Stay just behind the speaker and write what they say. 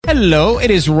Hello, it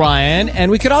is Ryan,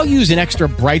 and we could all use an extra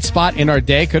bright spot in our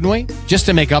day, couldn't we? Just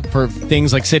to make up for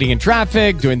things like sitting in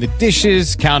traffic, doing the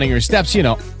dishes, counting your steps,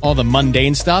 all the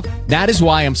mundane stuff. That is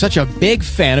why I'm such a big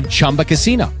fan of Chumba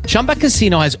Casino. Chumba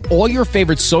Casino has all your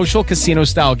favorite social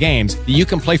casino-style games that you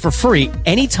can play for free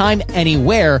anytime,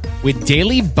 anywhere with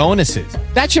daily bonuses.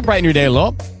 That should brighten your day a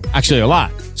little. Actually, a lot.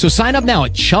 So sign up now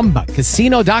at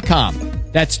ChumbaCasino.com.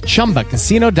 That's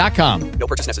ChumbaCasino.com. No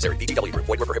purchase necessary. VGW Group.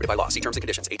 Void where prohibited by law. See terms and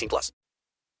conditions. 18+. This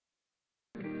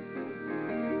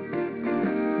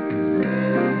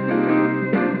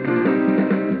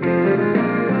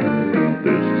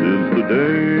is the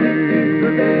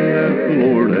day that the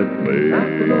Lord hath made.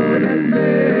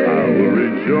 I will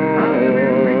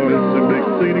rejoice and be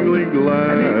exceedingly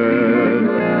glad.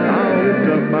 I'll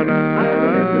lift up mine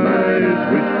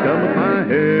eyes, which cometh my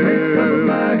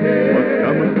help. What's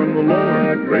coming from the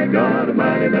Lord, great God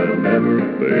Almighty, that'll never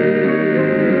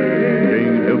fail.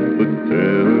 Can't help but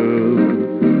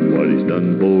tell what He's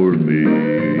done for me.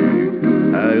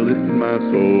 I lifted my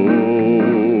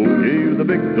soul, gave the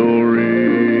victory.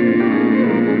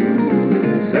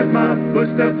 Set my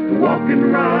footsteps to walk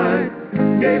and ride,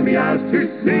 gave me eyes to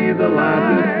see the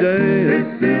light.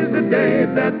 This is the day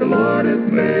that the Lord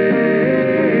has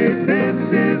made. This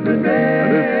is the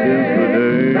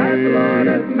day that the Lord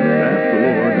has made.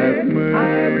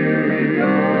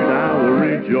 I will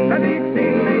rejoice and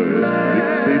exceedingly glad.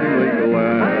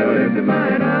 I'll lift up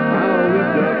mine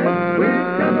eyes, which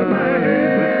cometh my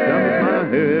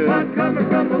head. What cometh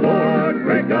from the Lord,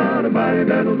 great God Almighty,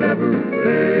 that'll never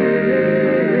fail.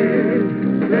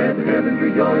 Let the heavens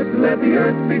rejoice, and let the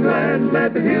earth be glad,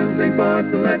 let the hills sing forth,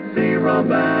 and let the sea roll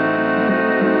by.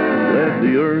 Let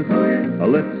the earth,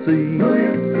 let the sea,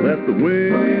 let the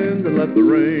wind, and let the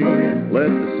rain, let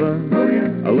the sun,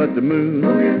 let the moon,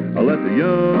 let the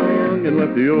young, and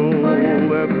let the old,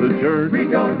 let the church,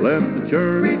 let the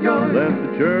church, let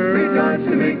the church rejoice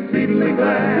and be exceedingly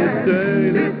glad.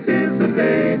 This is the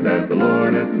day that the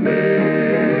Lord hath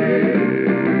made.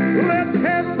 Let the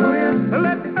heavens,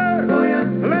 let the earth,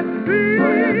 let the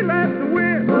sea, let the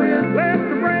wind, let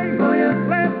the rain,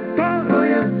 let the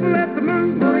sun, let the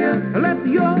moon, let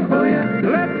the young, let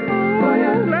the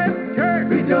old, let the church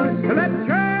rejoice, let the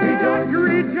church rejoice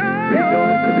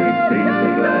and be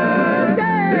exceedingly glad.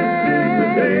 This is the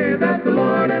day that the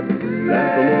Lord hath made, that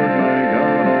the Lord my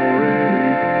God already made.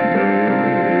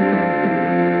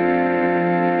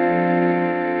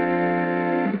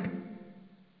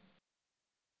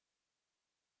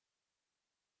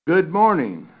 Good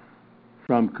morning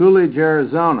from Coolidge,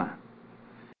 Arizona.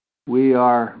 We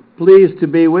are pleased to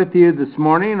be with you this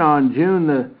morning on June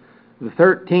the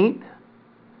 13th,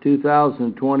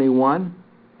 2021.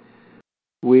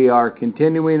 We are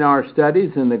continuing our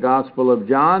studies in the Gospel of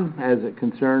John as it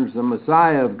concerns the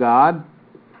Messiah of God,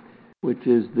 which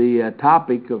is the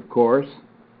topic, of course,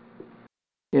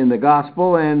 in the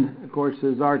Gospel, and, of course,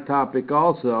 is our topic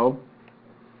also.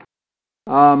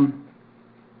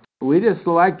 We just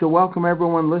like to welcome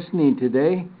everyone listening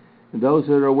today, those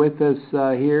that are with us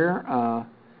here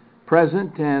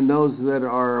present, and those that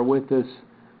are with us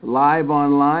live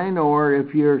online, or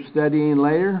if you're studying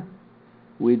later,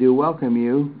 we do welcome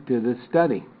you to this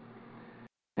study.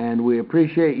 And we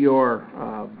appreciate your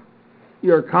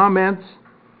comments,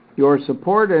 your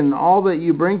support, and all that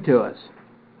you bring to us.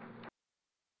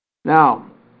 Now,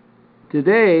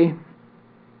 today,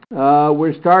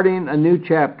 we're starting a new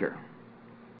chapter.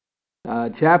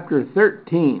 Chapter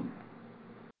 13.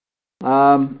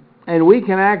 And we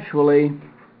can actually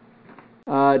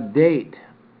date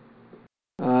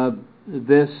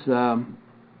this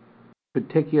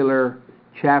particular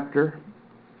chapter,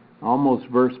 almost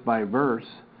verse by verse.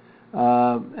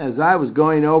 As I was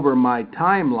going over my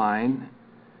timeline,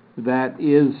 that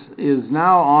is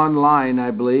now online,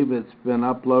 I believe. It's been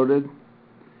uploaded.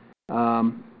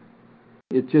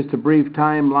 It's just a brief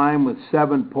timeline with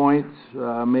 7 points,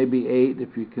 maybe 8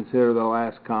 if you consider the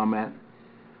last comment.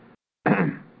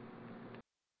 And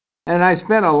I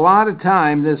spent a lot of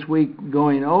time this week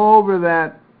going over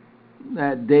that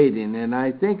dating, and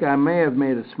I think I may have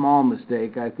made a small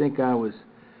mistake. I think I was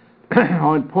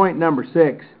on point number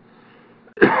 6,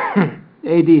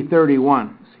 AD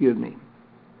 31, excuse me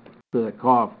for the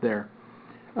cough there.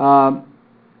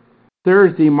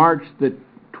 Thursday, March the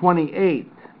 28th,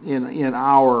 in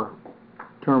our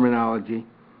terminology,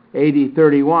 AD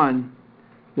 31,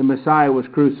 the Messiah was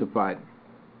crucified.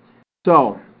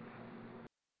 So,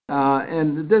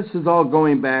 and this is all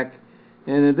going back,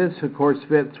 and this, of course,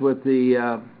 fits with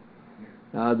the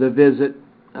visit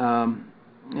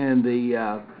and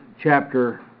the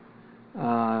chapter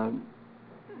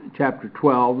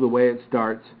 12, the way it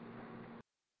starts.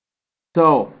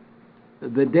 So,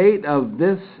 the date of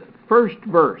this first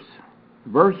verse,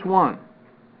 verse 1,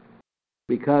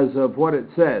 because of what it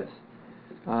says,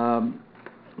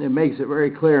 it makes it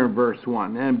very clear in verse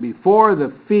 1. And before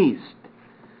the feast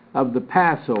of the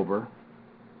Passover,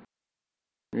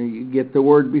 you get the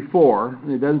word before.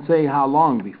 It doesn't say how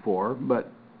long before,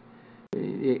 but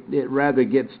it rather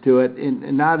gets to it,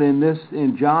 not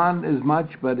in John as much,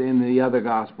 but in the other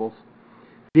Gospels.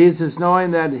 Jesus,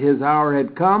 knowing that his hour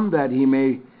had come, that he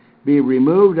may be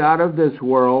removed out of this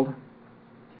world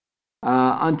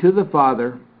unto the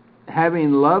Father,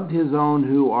 having loved his own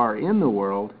who are in the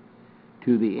world,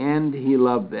 to the end he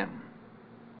loved them.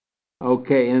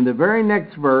 Okay, and the very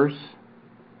next verse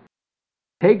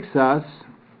takes us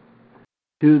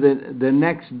to the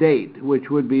next date, which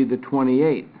would be the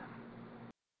 28th.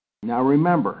 Now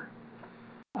remember,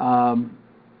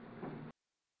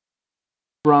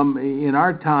 from in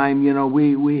our time,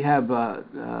 we have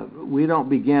we don't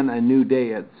begin a new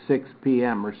day at 6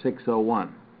 p.m. or 6:01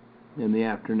 in the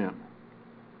afternoon,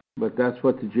 but that's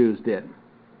what the Jews did.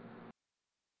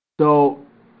 So,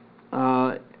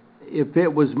 if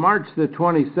it was March the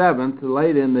 27th,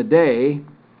 late in the day,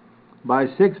 by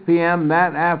 6 p.m.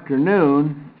 that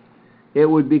afternoon, it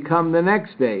would become the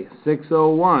next day,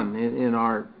 6:01 in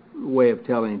our way of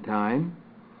telling time.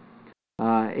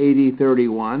 AD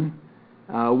 31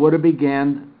 would have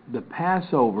began the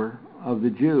Passover of the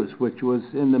Jews, which was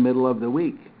in the middle of the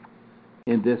week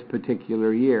in this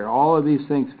particular year. All of these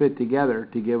things fit together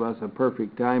to give us a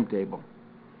perfect timetable.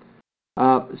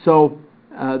 So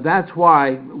that's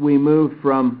why we moved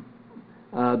from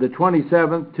the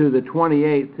 27th to the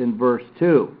 28th in verse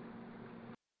 2.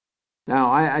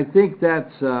 Now, I think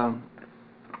that's,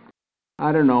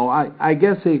 I don't know, I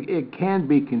guess it can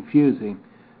be confusing,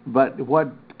 but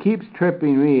what keeps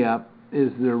tripping me up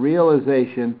is the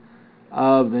realization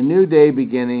of the new day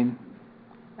beginning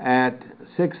at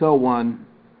 6:01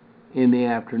 in the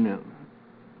afternoon.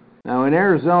 Now, in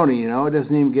Arizona, it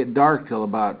doesn't even get dark till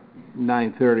about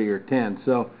 9:30 or 10,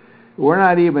 so we're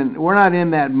not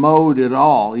in that mode at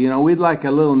all. We'd like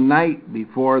a little night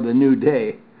before the new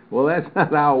day. Well, that's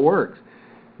not how it works.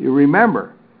 You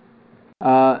remember,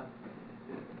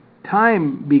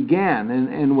 time began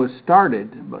and was started,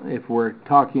 if we're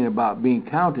talking about being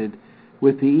counted,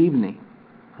 with the evening.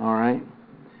 All right?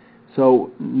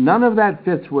 So none of that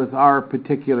fits with our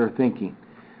particular thinking.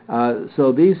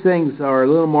 So these things are a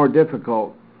little more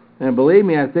difficult. And believe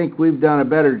me, I think we've done a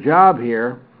better job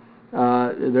here.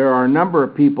 There are a number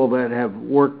of people that have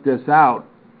worked this out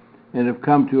and have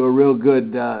come to a real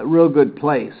good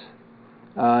place.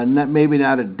 Maybe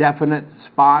not a definite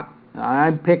spot.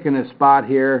 I'm picking a spot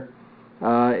here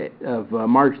of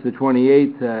March the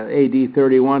 28th, AD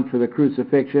 31 for the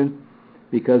crucifixion,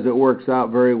 because it works out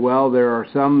very well. There are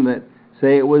some that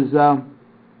say it was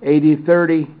AD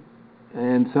 30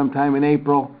 and sometime in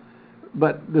April,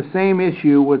 but the same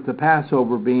issue with the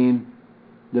Passover being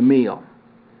the meal.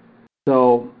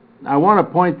 So I want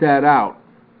to point that out,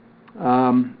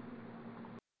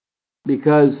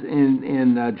 because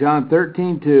in John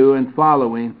 13:2 and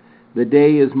following, the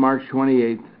day is March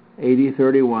 28th, AD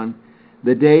 31,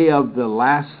 the day of the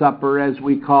Last Supper, as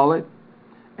we call it,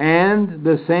 and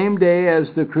the same day as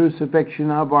the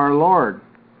crucifixion of our Lord,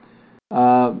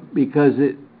 because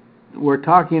we're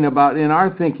talking about, in our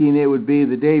thinking, it would be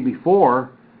the day before,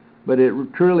 but it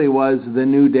truly was the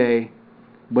new day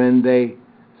when they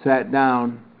sat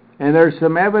down. And there's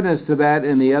some evidence to that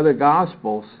in the other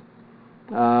Gospels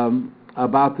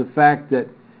about the fact that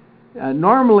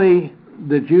normally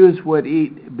the Jews would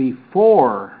eat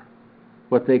before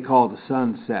what they called the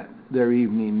sunset, their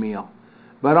evening meal.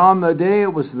 But on the day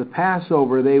it was the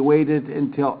Passover, they waited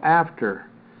until after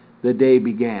the day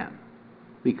began,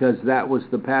 because that was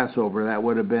the Passover. That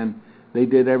would have been, they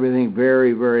did everything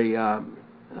very, very,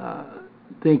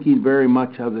 thinking very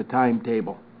much of the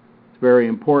timetable. It's very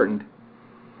important,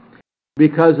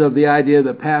 because of the idea of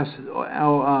the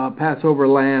Passover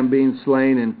lamb being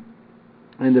slain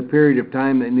and the period of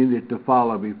time that needed to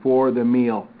follow before the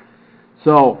meal.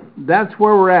 So that's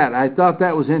where we're at. I thought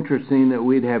that was interesting that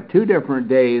we'd have two different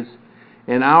days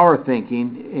in our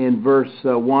thinking in verse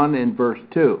 1 and verse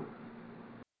 2.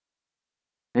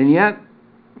 And yet,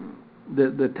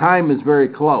 the time is very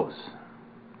close.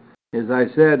 As I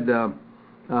said,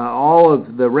 all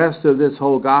of the rest of this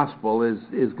whole gospel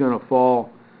is going to fall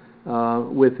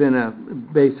within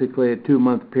basically a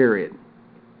 2-month period.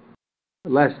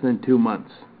 Less than 2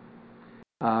 months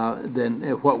than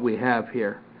what we have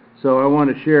here. So I want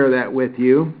to share that with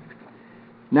you.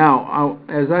 Now,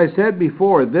 as I said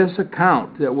before, this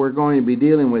account that we're going to be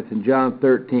dealing with in John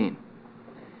 13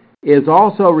 is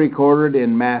also recorded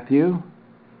in Matthew,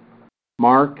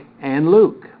 Mark, and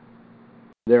Luke.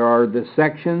 There are the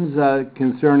sections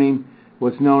concerning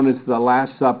what's known as the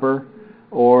Last Supper,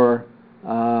 or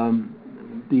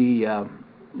the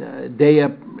day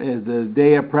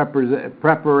of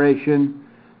preparation.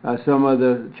 Some of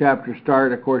the chapters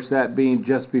start, of course, that being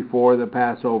just before the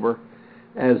Passover,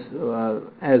 as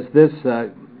this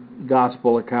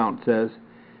gospel account says,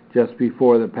 just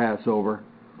before the Passover.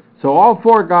 So all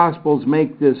four Gospels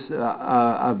make this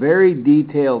a very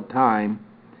detailed time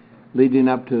leading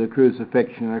up to the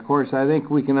crucifixion. And of course, I think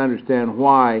we can understand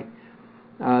why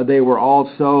they were all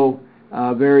so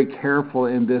very careful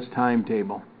in this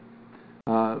timetable.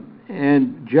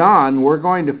 And John, we're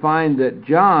going to find that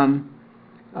John,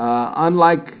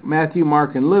 unlike Matthew,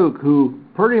 Mark, and Luke, who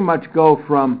pretty much go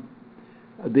from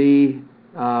the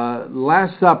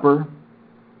Last Supper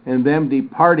and them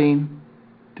departing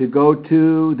to go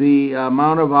to the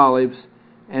Mount of Olives,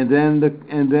 and then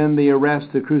the arrest,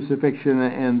 the crucifixion,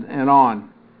 and on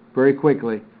very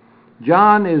quickly.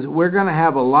 We're going to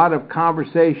have a lot of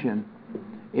conversation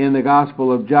in the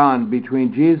Gospel of John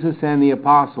between Jesus and the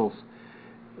apostles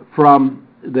from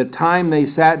the time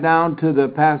they sat down to the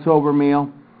Passover meal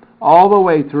all the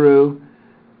way through.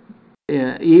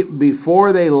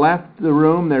 Before they left the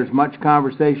room, there's much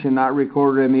conversation not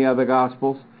recorded in the other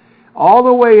Gospels, all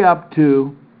the way up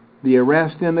to the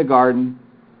arrest in the garden,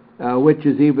 which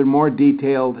is even more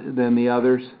detailed than the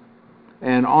others,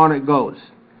 and on it goes.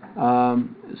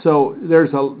 So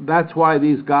that's why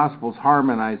these Gospels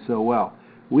harmonize so well.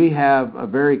 We have a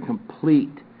very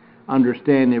complete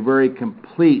understanding, a very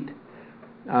complete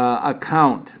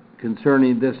account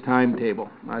concerning this timetable.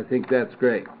 I think that's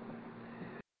great.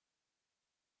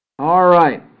 All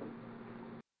right.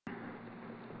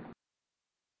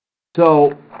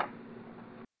 So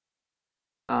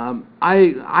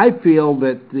I feel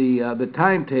that the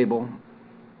timetable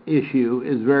issue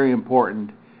is very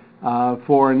important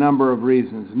for a number of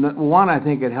reasons. One, I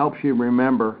think it helps you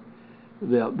remember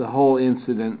the whole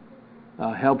incident,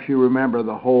 helps you remember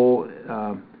the whole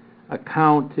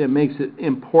account. It makes it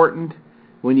important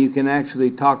when you can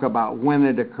actually talk about when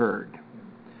it occurred.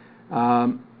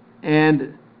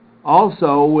 And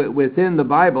also, within the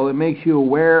Bible, it makes you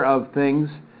aware of things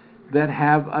that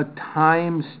have a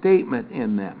time statement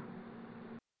in them.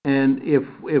 And if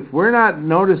we're not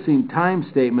noticing time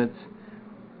statements,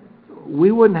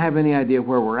 we wouldn't have any idea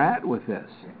where we're at with this.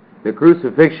 The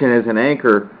crucifixion is an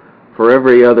anchor for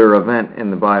every other event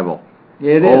in the Bible,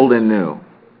 old and new.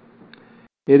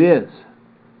 It is.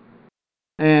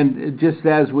 And just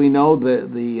as we know,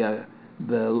 the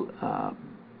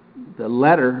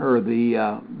letter, or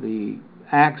the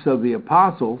Acts of the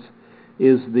Apostles,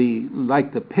 is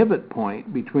like the pivot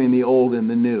point between the old and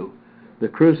the new. The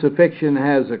crucifixion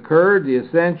has occurred. The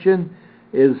ascension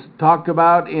is talked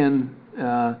about in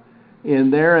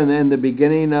there, and then the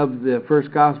beginning of the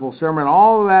first gospel sermon.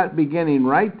 All of that beginning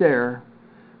right there,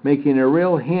 making a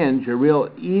real hinge, a real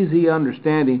easy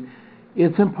understanding.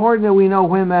 It's important that we know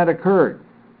when that occurred,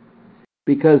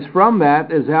 because from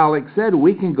that, as Alex said,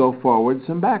 we can go forwards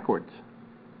and backwards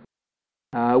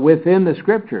within the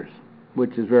Scriptures,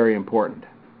 which is very important.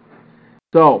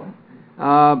 So,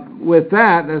 with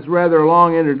that's rather a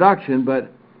long introduction,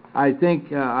 but I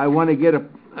think I want to get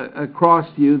across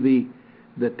to you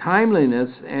the timeliness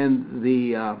and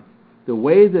the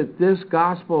way that this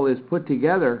gospel is put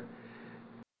together.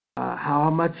 How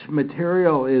much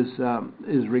material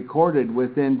is recorded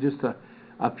within just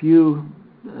a few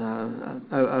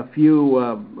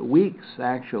weeks,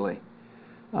 actually.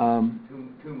 2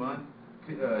 months.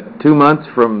 2 months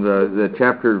from the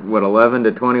chapter 11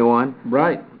 to 21.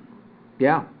 Right.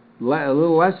 Yeah, a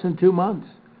little less than 2 months.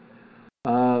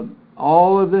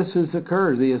 All of this has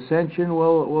occurred. The ascension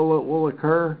will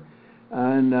occur,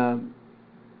 and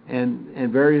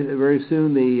very very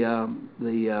soon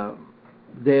the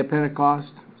day of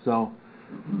Pentecost. So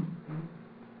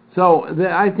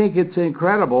I think it's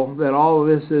incredible that all of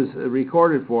this is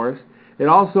recorded for us. It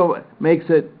also makes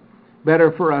it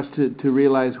better for us to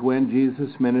realize when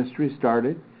Jesus' ministry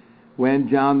started, when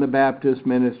John the Baptist's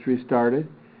ministry started,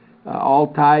 all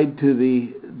tied to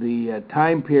the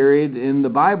time period in the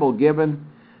Bible given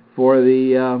for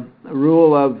the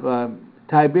rule of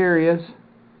Tiberius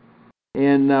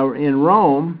in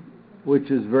Rome,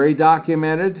 which is very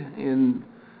documented in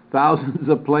thousands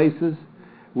of places.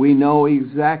 We know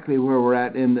exactly where we're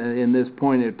at in this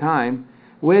point of time,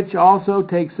 which also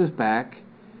takes us back,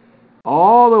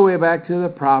 all the way back to the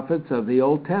prophets of the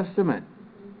Old Testament,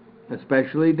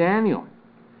 especially Daniel.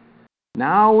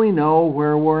 Now we know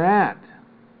where we're at.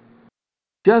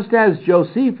 Just as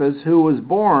Josephus, who was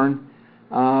born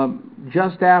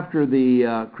just after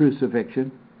the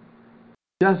crucifixion,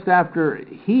 just after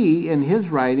he, in his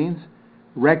writings,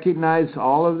 recognized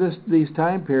all of these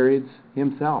time periods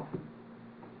himself.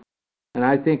 And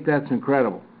I think that's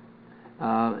incredible.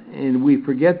 And we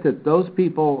forget that those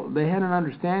people, they had an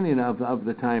understanding of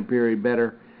the time period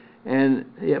better, and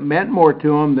it meant more to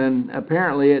them than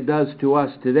apparently it does to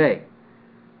us today.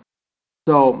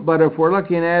 So, but if we're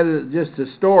looking at it just a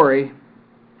story,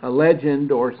 a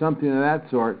legend, or something of that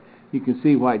sort, you can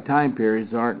see why time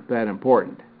periods aren't that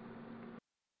important.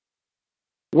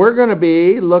 We're going to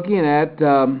be looking at,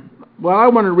 well, I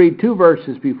want to read two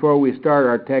verses before we start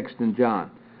our text in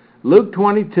John. Luke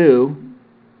 22,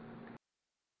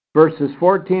 verses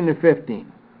 14 to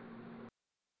 15.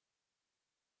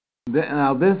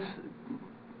 Now,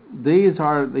 these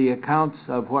are the accounts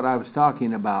of what I was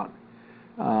talking about,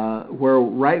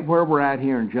 right where we're at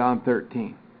here in John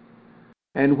 13.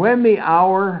 And when the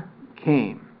hour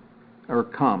came,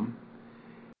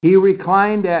 he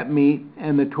reclined at meat,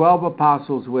 and the 12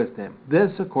 apostles with him.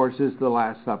 This, of course, is the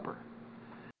Last Supper.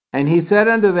 And he said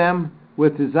unto them,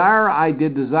 With desire I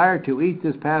did desire to eat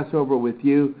this Passover with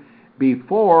you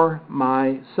before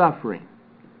my suffering.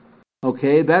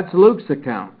 Okay, that's Luke's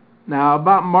account. Now,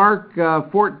 about Mark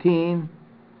 14,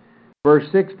 verse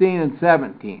 16 and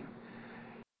 17.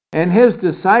 And his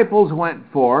disciples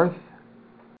went forth,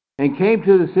 and came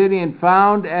to the city, and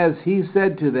found as he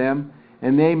said to them,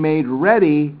 and they made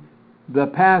ready the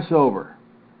Passover.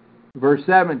 Verse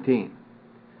 17.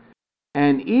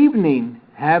 And evening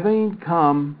having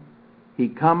come, he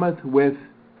cometh with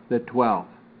the 12.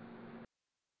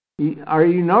 Are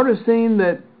you noticing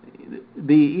that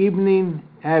the evening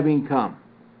having come?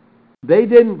 They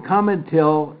didn't come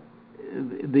until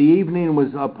the evening was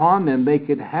upon them. They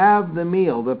could have the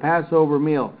meal, the Passover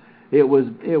meal. It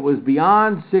was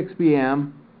beyond 6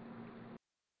 p.m.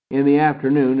 in the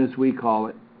afternoon, as we call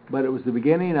it, but it was the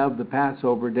beginning of the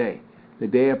Passover day, the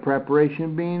day of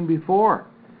preparation being before.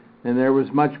 And there was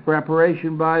much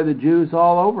preparation by the Jews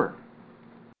all over.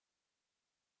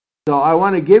 So I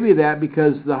want to give you that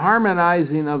because the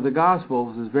harmonizing of the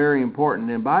Gospels is very important.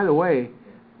 And by the way,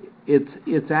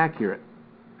 it's accurate.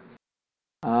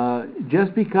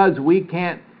 Just because we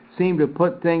can't seem to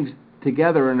put things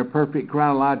together in a perfect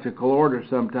chronological order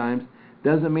sometimes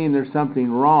doesn't mean there's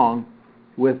something wrong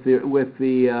with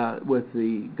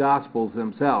the Gospels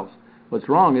themselves. What's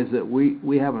wrong is that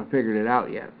we haven't figured it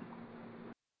out yet.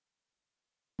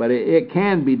 But it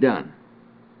can be done.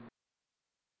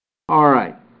 All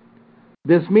right.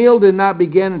 This meal did not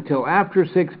begin until after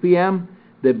 6 p.m.,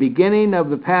 the beginning of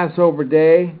the Passover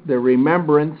day, the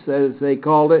remembrance, as they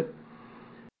called it.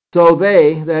 So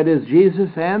they, that is Jesus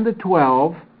and the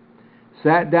 12,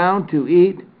 sat down to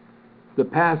eat the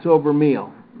Passover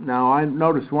meal. Now, I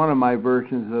noticed one of my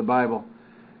versions of the Bible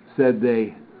said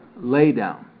they lay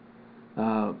down.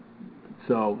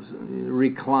 So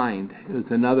reclined is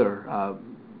another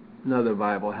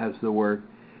Bible has the word.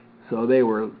 So they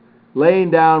were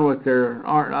laying down with their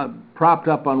arm propped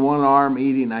up on one arm,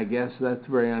 eating. I guess that's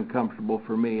very uncomfortable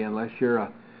for me. Unless you're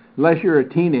a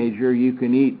teenager, you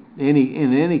can eat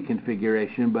in any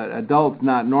configuration, but adults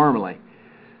not normally.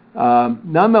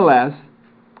 Nonetheless,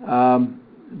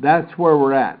 that's where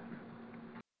we're at.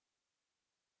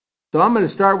 So I'm going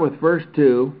to start with verse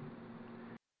 2,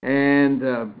 and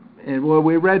well,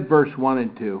 we read verse 1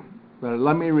 and 2, but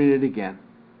let me read it again.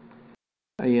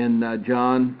 In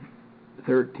John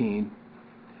 13.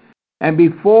 And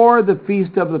before the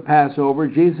feast of the Passover,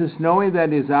 Jesus, knowing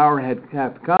that his hour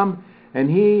hath come, and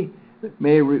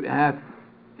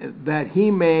that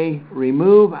he may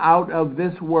remove out of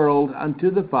this world unto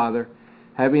the Father,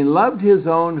 having loved his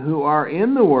own who are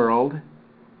in the world,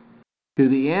 to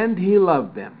the end he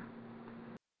loved them.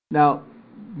 Now,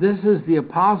 this is the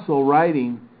apostle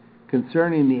writing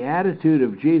concerning the attitude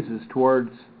of Jesus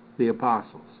towards the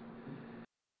apostles.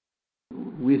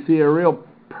 We see a real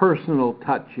personal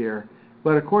touch here,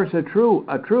 but of course a true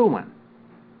one,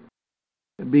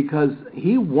 because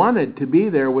he wanted to be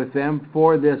there with them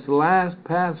for this last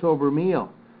Passover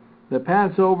meal. The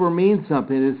Passover means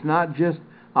something. It's not just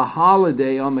a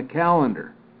holiday on the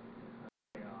calendar.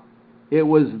 It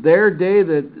was their day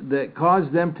that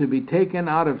caused them to be taken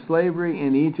out of slavery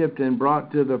in Egypt and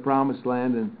brought to the Promised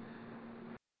Land and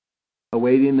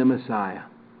awaiting the Messiah.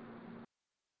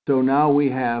 So now we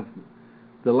have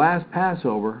the last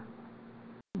Passover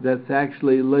that's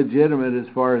actually legitimate as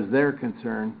far as they're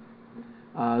concerned.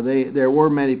 There were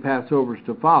many Passovers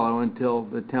to follow until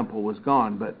the temple was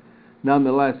gone, but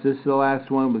nonetheless, this is the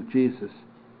last one with Jesus.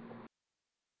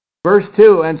 Verse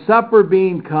 2, and supper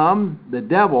being come, the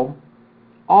devil,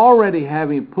 already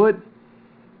having put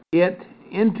it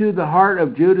into the heart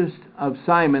of Judas of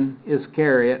Simon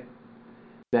Iscariot,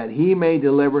 that he may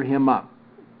deliver him up.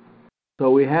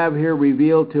 So we have here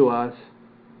revealed to us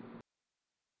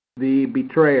the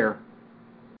betrayer,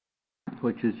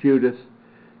 which is Judas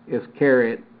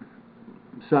Iscariot,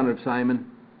 son of Simon.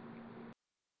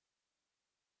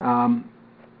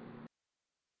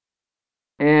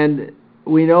 And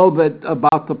we know that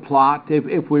about the plot.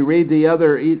 If we read the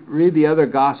other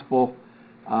gospel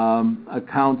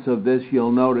accounts of this,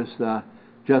 you'll notice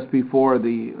just before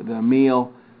the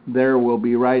meal, there will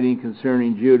be writing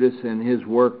concerning Judas and his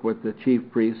work with the chief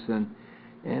priests and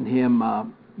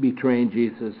him betraying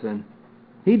Jesus. And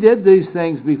he did these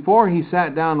things before he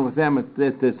sat down with them at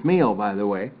this meal, by the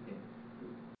way.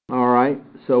 All right,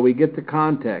 so we get the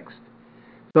context.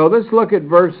 So let's look at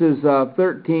verses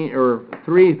 13 or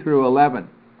 3 through 11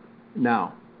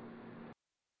 now.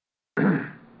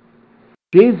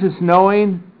 Jesus,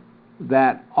 knowing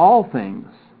that all things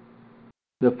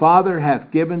the Father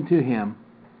hath given to him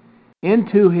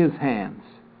into his hands,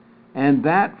 and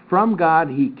that from God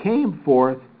he came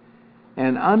forth,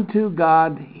 and unto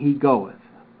God he goeth,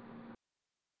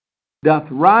 doth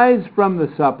rise from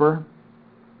the supper,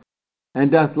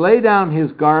 and doth lay down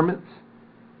his garments,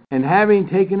 and having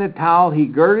taken a towel, he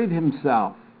girded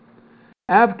himself.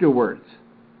 Afterwards,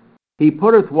 he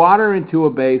putteth water into a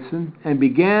basin, and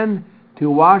began to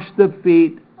wash the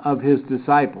feet of his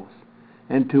disciples,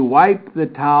 and to wipe the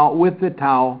towel with the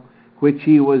towel which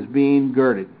he was being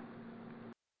girded.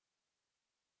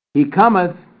 He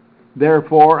cometh,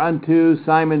 therefore, unto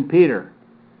Simon Peter,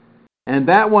 and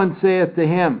that one saith to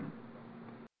him,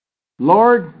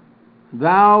 Lord,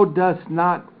 thou dost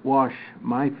not wash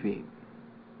my feet.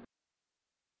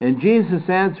 And Jesus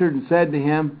answered and said to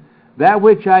him, That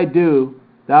which I do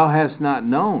thou hast not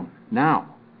known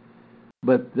now,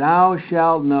 but thou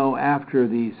shalt know after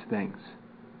these things.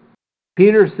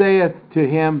 Peter saith to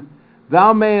him,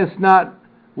 Thou mayest not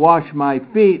wash my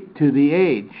feet to the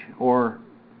age, or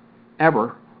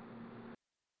ever.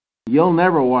 You'll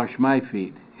never wash my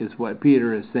feet, is what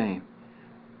Peter is saying.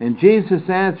 And Jesus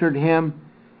answered him,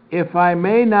 If I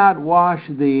may not wash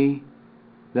thee,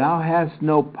 thou hast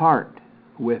no part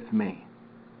with me.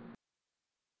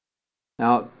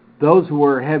 Now, those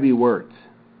were heavy words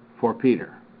for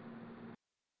Peter.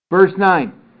 Verse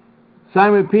 9,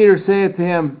 Simon Peter saith to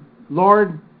him,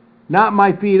 Lord, not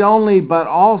my feet only, but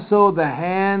also the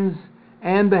hands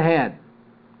and the head.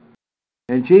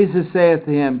 And Jesus saith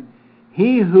to him,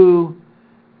 He who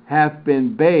hath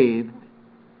been bathed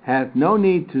hath no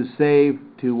need to save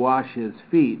to wash his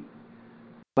feet,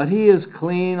 but he is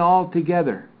clean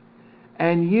altogether.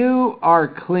 And you are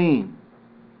clean,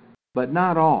 but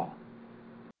not all.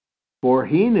 For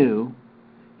he knew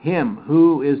him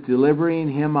who is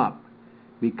delivering him up.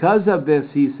 Because of this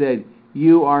he said,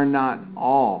 You are not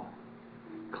all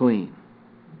clean.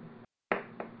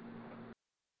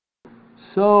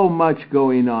 So much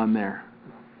going on there.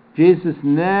 Jesus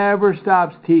never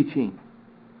stops teaching.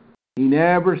 He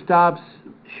never stops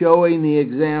showing the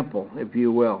example, if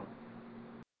you will.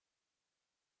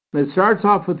 It starts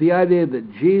off with the idea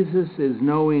that Jesus is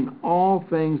knowing all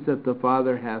things that the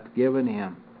Father hath given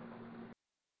him.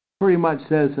 Pretty much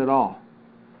says it all.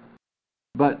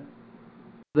 But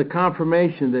the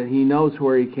confirmation that he knows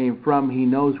where he came from, he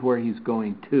knows where he's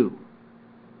going to.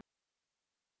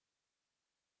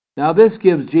 Now this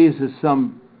gives Jesus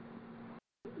some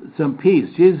peace.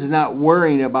 Jesus is not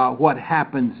worrying about what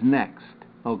happens next.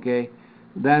 Okay?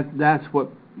 That's what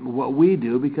we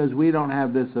do, because we don't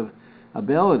have this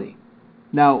ability.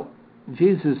 Now,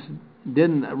 Jesus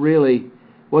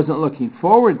wasn't looking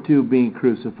forward to being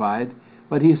crucified,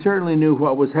 but he certainly knew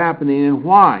what was happening and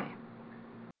why,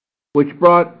 which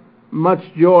brought much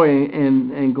joy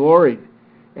and glory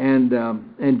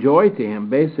and joy to him,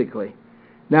 basically.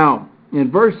 Now, in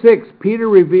verse 6, Peter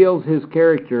reveals his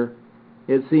character,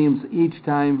 it seems, each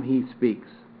time he speaks.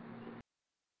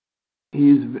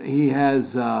 He has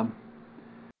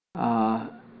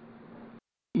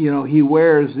he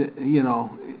wears,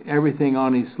 everything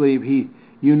on his sleeve.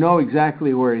 You know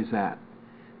exactly where he's at.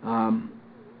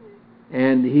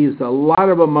 And he's a lot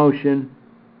of emotion.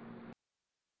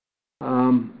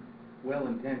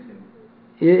 Well-intentioned.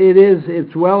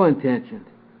 It's well-intentioned.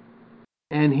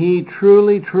 And he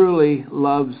truly, truly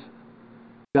loves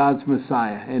God's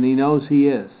Messiah, and he knows he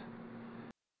is.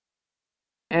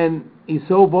 And he's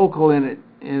so vocal in it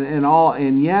and all,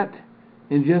 and yet,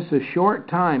 in just a short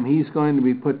time, he's going to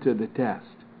be put to the test.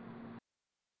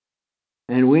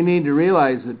 And we need to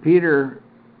realize that Peter,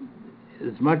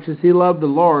 as much as he loved the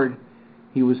Lord,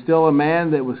 he was still a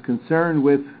man that was concerned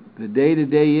with the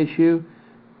day-to-day issue.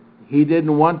 He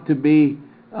didn't want to be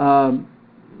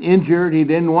injured, he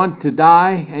didn't want to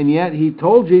die, and yet he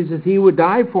told Jesus he would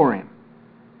die for him.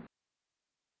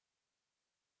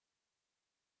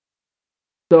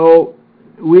 So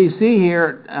we see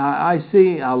here, I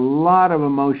see a lot of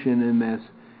emotion in this.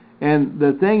 And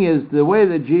the thing is, the way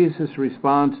that Jesus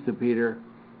responds to Peter,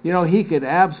 he could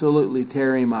absolutely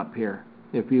tear him up here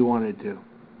if he wanted to.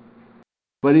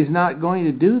 But he's not going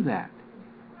to do that.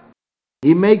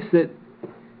 He makes it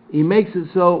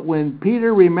so when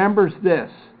Peter remembers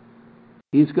this,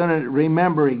 he's going to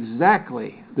remember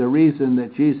exactly the reason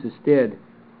that Jesus did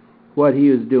what he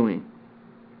was doing.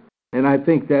 And I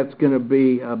think that's going to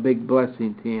be a big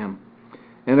blessing to him.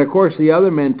 And of course the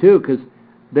other men too, because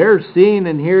they're seeing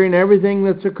and hearing everything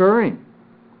that's occurring.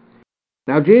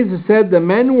 Now Jesus said the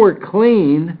men were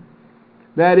clean,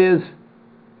 that is,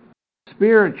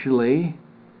 spiritually.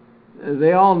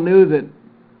 They all knew that,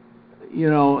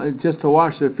 just to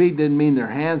wash their feet didn't mean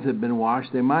their hands had been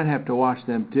washed. They might have to wash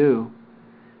them too.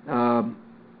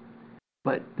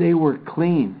 But they were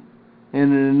clean.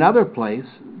 And in another place,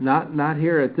 not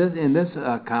here in this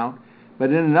account, but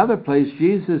in another place,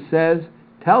 Jesus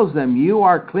tells them, you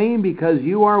are clean because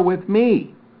you are with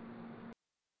me.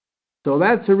 So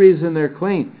that's the reason they're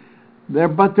clean.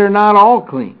 But they're not all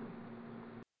clean.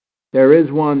 There is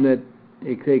one that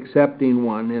accepting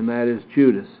one, and that is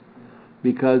Judas,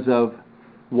 because of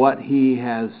what he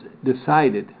has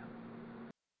decided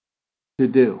to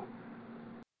do.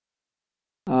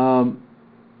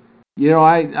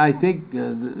 I think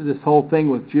this whole thing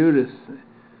with Judas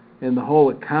and the whole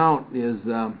account is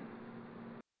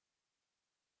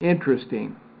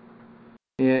interesting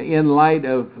in light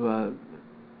of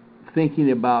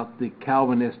thinking about the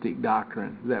Calvinistic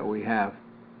doctrine that we have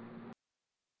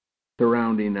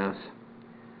surrounding us.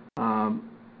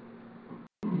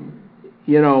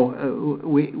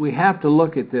 We have to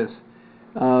look at this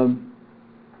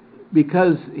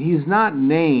because he's not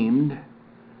named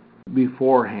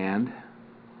beforehand,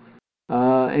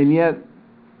 and yet,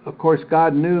 of course,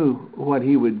 God knew what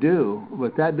he would do,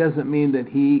 but that doesn't mean that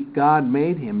God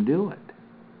made him do it.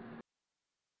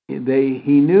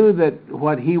 He knew that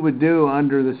what he would do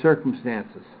under the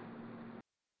circumstances.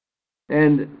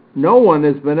 And no one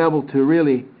has been able to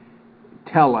really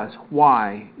tell us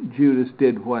why Judas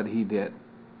did what he did.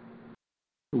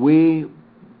 We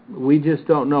just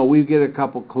don't know. We get a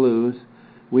couple clues.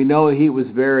 We know he was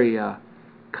very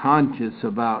conscious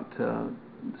about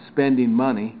spending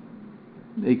money,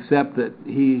 except that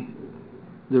the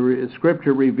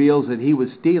scripture reveals that he was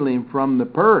stealing from the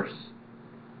purse.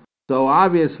 So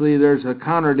obviously there's a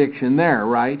contradiction there,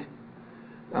 right?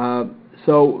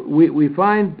 So we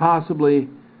find possibly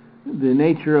the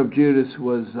nature of Judas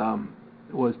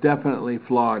was definitely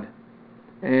flawed,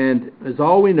 and as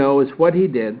all we know is what he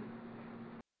did.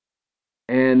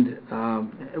 And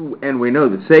we know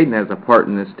that Satan has a part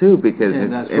in this too, because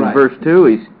in verse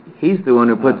 2, he's the one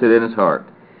who puts it in his heart.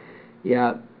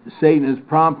 Yeah, Satan is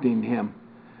prompting him.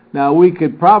 Now we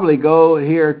could probably go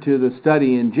here to the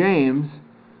study in James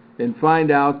and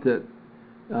find out that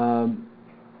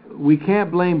we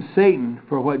can't blame Satan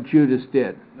for what Judas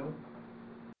did. Nope.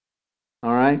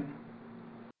 All right?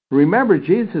 Remember,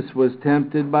 Jesus was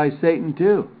tempted by Satan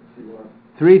too.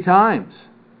 3 times.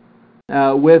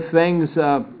 With things,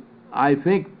 I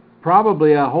think,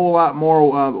 probably a whole lot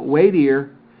more weightier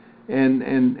and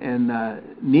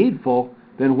needful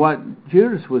than what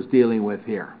Judas was dealing with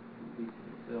here.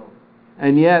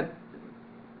 And yet,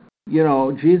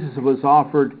 Jesus was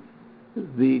offered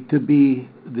to be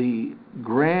the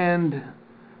grand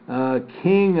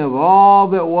king of all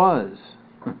that was.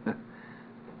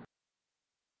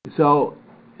 So,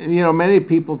 many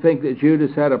people think that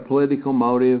Judas had a political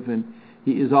motive, and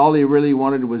all he really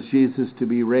wanted was Jesus to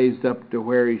be raised up to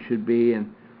where he should be,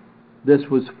 and this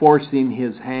was forcing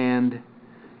his hand,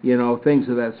 things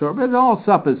of that sort. But it's all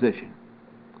supposition.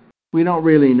 We don't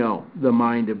really know the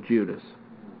mind of Judas.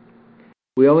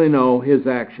 We only know his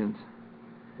actions.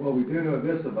 Well, we do know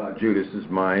this about Judas's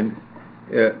mind.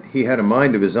 He had a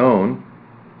mind of his own,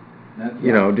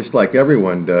 just like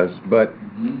everyone does. But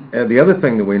the other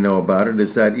thing that we know about it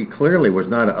is that he clearly was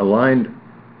not aligned,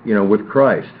 with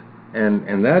Christ.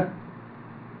 And that,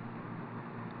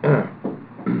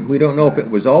 we don't know if it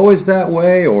was always that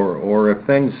way, or if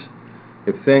things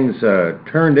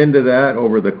turned into that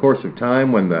over the course of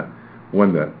time when the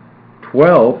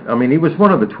 12, he was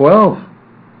one of the 12.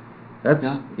 That's,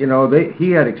 he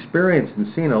had experienced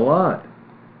and seen a lot.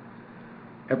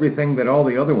 Everything that all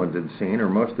the other ones had seen, or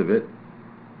most of it.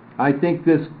 I think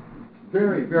this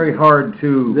very, very hard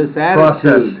to this process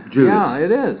attitude. Judas. Yeah,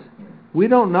 it is. We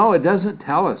don't know. It doesn't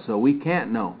tell us, so we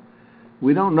can't know.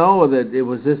 We don't know that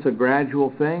was this a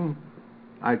gradual thing.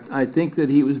 I think that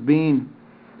he was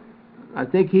I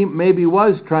think he maybe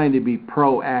was trying to be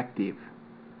proactive.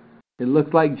 It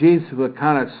looks like Jesus was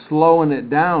kind of slowing it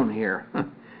down here,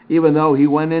 even though he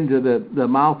went into the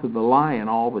mouth of the lion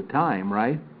all the time,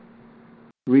 right?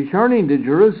 Returning to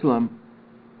Jerusalem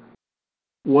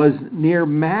was near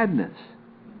madness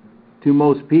to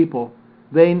most people.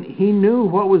 He knew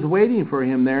what was waiting for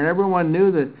him there, and everyone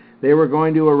knew that they were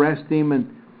going to arrest him,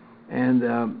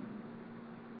 and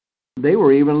they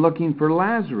were even looking for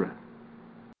Lazarus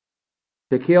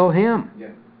to kill him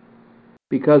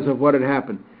because of what had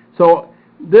happened. So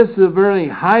this is a very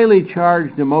highly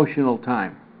charged emotional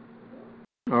time.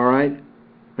 All right?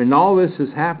 And all this is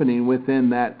happening within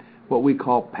that, what we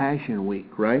call Passion Week,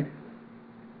 right?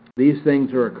 These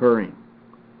things are occurring.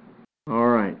 All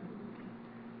right.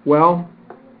 Well,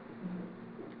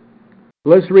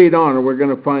 let's read on, and we're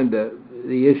going to find the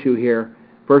issue here,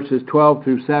 verses 12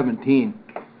 through 17.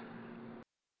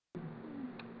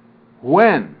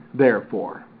 When,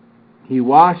 therefore, he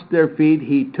washed their feet,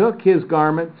 he took his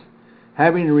garments,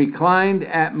 having reclined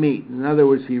at meat. In other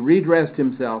words, he redressed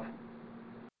himself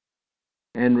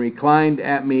and reclined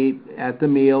at meat at the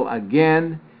meal.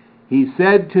 Again, he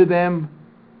said to them,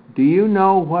 "Do you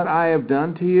know what I have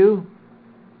done to you?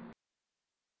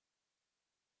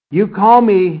 You call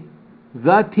me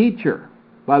the teacher."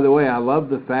 By the way, I love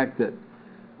the fact that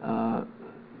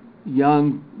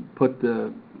Young put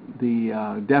the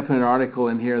definite article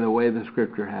in here the way the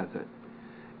Scripture has it.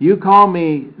 You call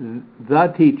me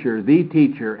the teacher,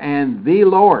 and the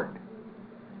Lord.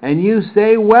 And you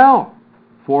say, well,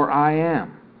 for I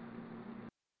am.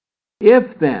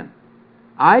 If then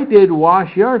I did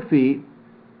wash your feet,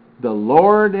 the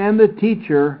Lord and the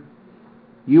teacher,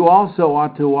 you also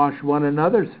ought to wash one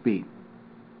another's feet.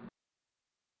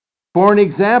 For an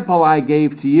example I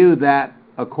gave to you, that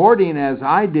according as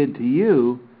I did to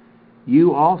you,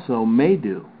 you also may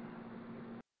do.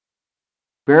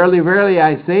 Verily, verily,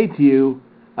 I say to you,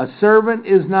 a servant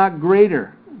is not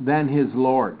greater than his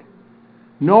Lord,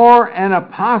 nor an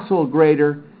apostle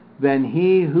greater than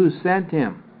he who sent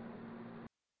him.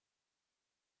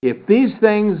 If these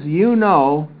things you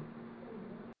know,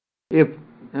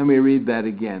 let me read that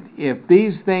again. If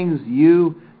these things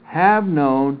you have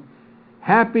known,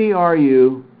 happy are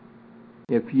you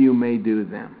if you may do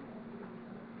them.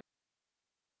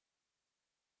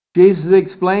 Jesus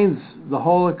explains the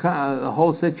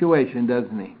whole situation,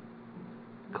 doesn't he?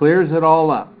 Clears it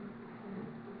all up.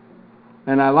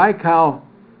 And I like how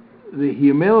the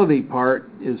humility part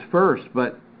is first,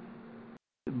 but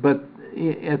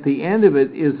at the end of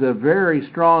it is a very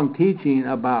strong teaching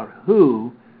about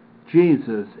who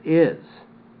Jesus is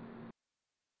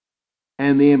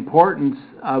and the importance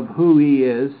of who he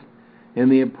is and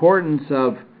the importance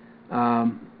of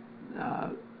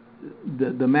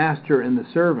the master and the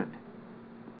servant.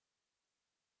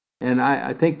 And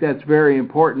I think that's very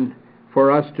important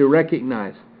for us to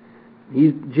recognize.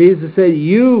 Jesus said,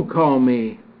 you call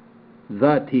me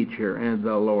the teacher and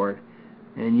the Lord,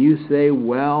 and you say,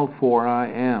 well, for I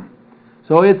am.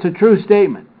 So it's a true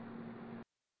statement.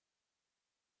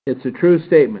 It's a true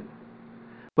statement.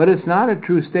 But it's not a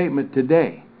true statement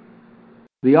today.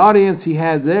 The audience he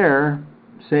had there,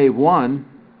 save one,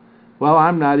 well,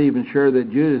 I'm not even sure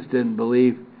that Judas didn't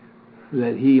believe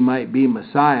that he might be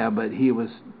Messiah, but he was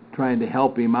trying to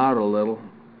help him out a little.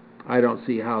 I don't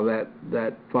see how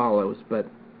that follows, but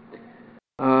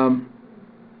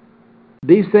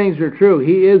these things are true.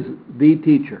 He is the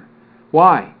teacher.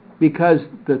 Why? Because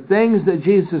the things that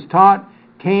Jesus taught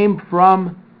came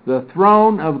from the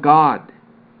throne of God.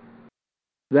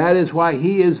 That is why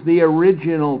he is the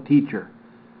original teacher.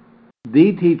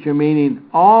 The teacher, meaning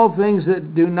all things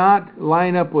that do not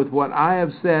line up with what I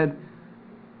have said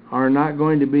are not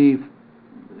going to be,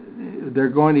 they're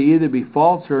going to either be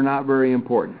false or not very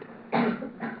important.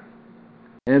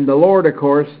 And the Lord, of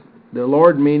course, the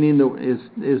Lord meaning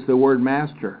is the word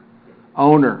master,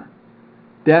 owner,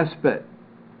 despot,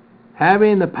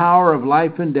 having the power of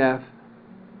life and death.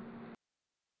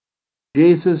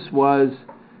 Jesus was,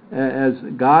 as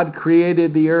God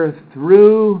created the earth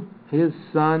through his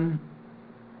Son,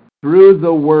 through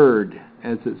the Word,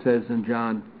 as it says in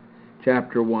John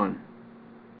chapter 1.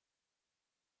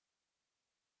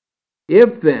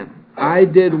 If then I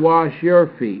did wash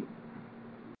your feet,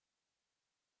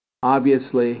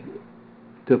 obviously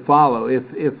to follow, if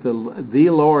the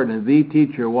Lord and the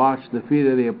teacher washed the feet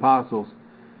of the apostles,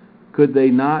 could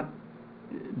they not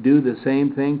do the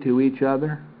same thing to each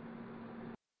other?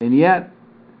 And yet,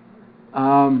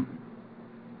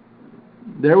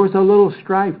 there was a little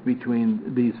strife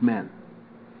between these men.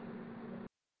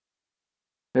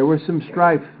 There was some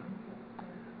strife.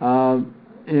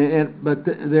 But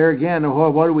there again,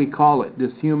 what do we call it?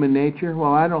 Just human nature?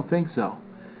 Well, I don't think so.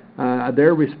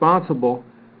 They're responsible.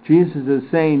 Jesus is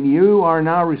saying, you are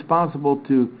now responsible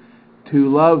to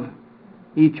love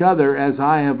each other as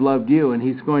I have loved you, and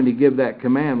he's going to give that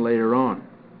command later on.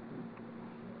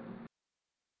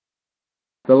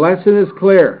 The lesson is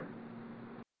clear.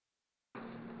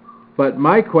 But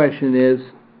my question is,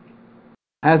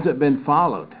 has it been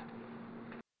followed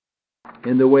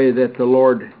in the way that the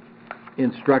Lord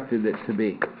instructed it to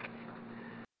be?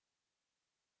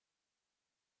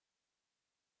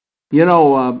 You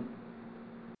know,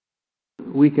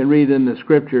 we can read in the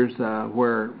scriptures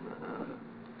where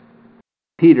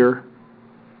Peter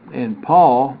and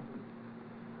Paul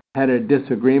had a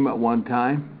disagreement one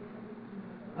time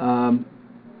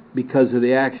because of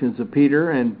the actions of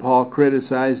Peter, and Paul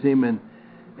criticized him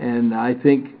and I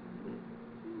think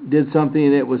did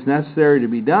something that was necessary to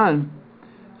be done.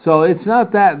 So it's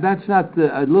not that's not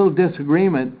a little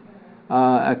disagreement.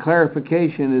 A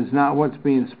clarification is not what's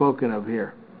being spoken of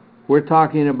here. We're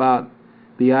talking about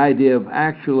the idea of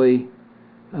actually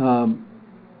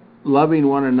loving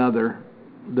one another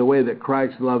the way that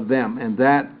Christ loved them, and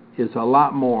that is a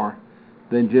lot more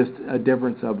than just a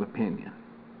difference of opinion.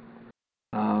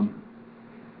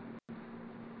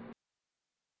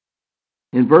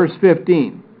 In verse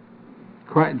 15,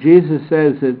 Jesus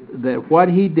says that what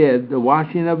he did, the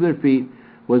washing of their feet,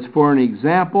 was for an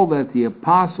example that the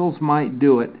apostles might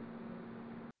do it,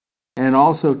 and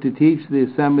also to teach the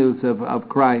assemblies of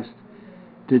Christ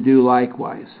to do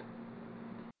likewise.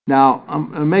 Now, I'm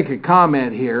going to make a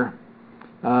comment here.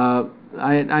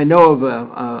 I know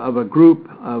of a group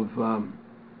of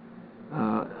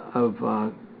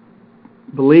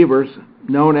believers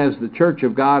known as the Church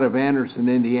of God of Anderson,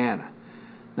 Indiana.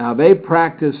 Now, they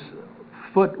practice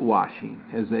foot washing,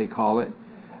 as they call it,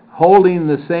 holding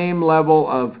the same level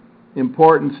of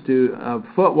importance of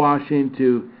foot washing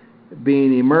to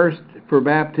being immersed for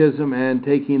baptism and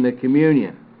taking the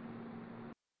communion.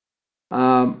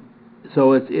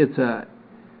 So it's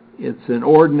an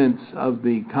ordinance of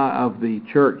the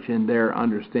church in their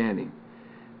understanding.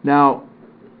 Now,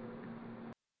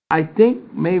 I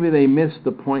think maybe they missed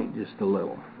the point just a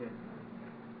little,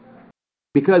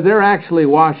 because they're actually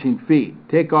washing feet.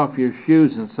 Take off your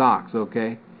shoes and socks,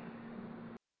 okay?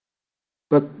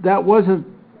 But that wasn't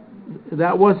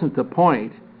the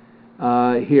point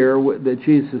here that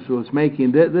Jesus was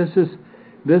making. This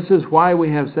is why we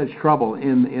have such trouble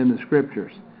in the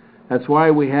scriptures. That's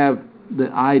why we have the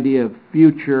idea of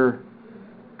future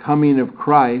coming of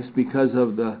Christ, because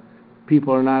of the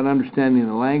people are not understanding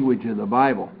the language of the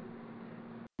Bible.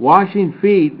 Washing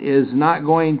feet is not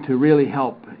going to really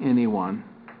help anyone,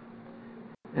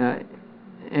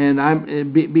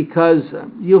 because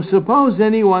you suppose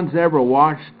anyone's ever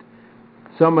washed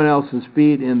someone else's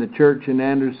feet in the church in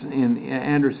Anderson,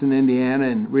 Indiana,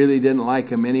 and really didn't like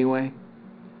them anyway?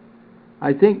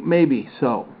 I think maybe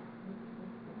so.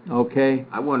 Okay.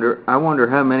 I wonder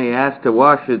how many asked to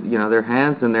wash it, their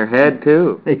hands and their head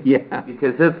too. Yeah.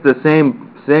 Because it's the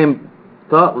same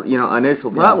thought,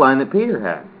 initial thought line that Peter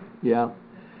had. Yeah.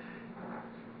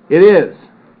 It is.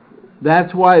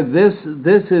 That's why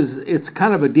it's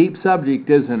kind of a deep subject,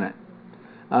 isn't it?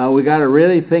 We got to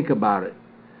really think about it.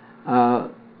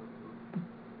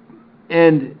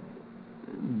 And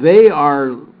they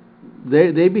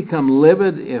become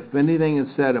livid if anything is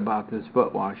said about this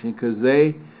foot washing, because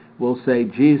they will say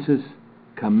Jesus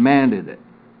commanded it.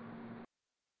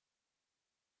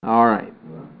 All right.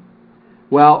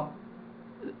 Well,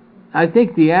 I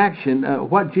think the action,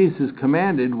 what Jesus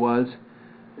commanded, was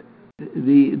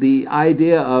the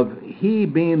idea of he,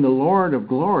 being the Lord of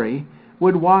glory,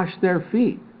 would wash their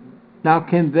feet. Now,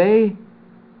 can they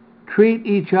treat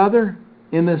each other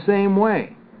in the same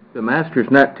way? The master's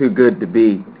not too good to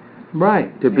be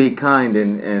right. To be kind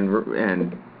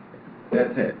and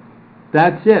that's it.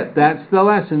 That's it. That's the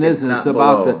lesson, isn't it? It's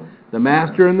about the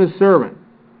master and the servant.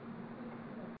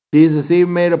 Jesus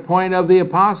even made a point of the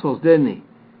apostles, didn't he?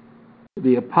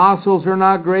 The apostles are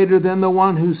not greater than the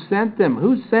one who sent them.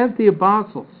 Who sent the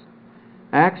apostles?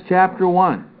 Acts chapter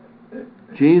 1.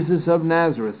 Jesus of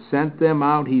Nazareth sent them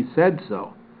out. He said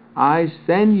so. I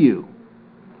send you.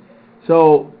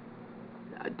 So,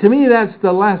 to me, that's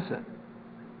the lesson.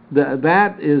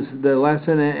 That is the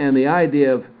lesson, and the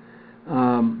idea of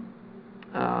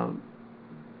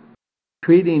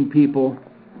treating people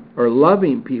or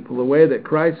loving people the way that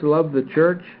Christ loved the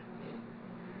church.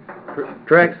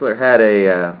 Drexler had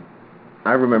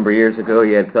I remember years ago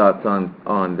he had thoughts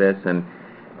on this, and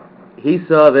he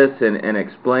saw this and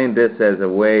explained this as a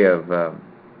way of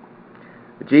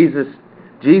Jesus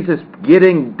Jesus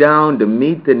getting down to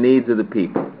meet the needs of the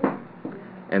people.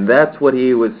 And that's what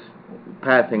he was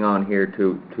passing on here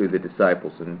to the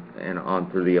disciples and on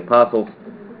through the apostles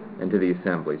and to the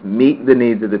assemblies. Meet the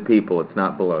needs of the people. It's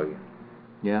not below you.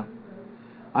 Yeah.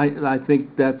 I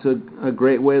think that's a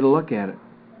great way to look at it.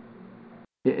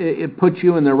 It puts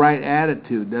you in the right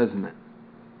attitude, doesn't it?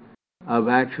 Of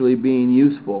actually being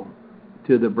useful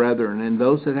to the brethren and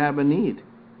those that have a need.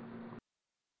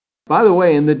 By the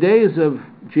way, in the days of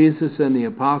Jesus and the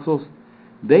apostles,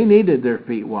 they needed their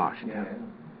feet washed. Yeah.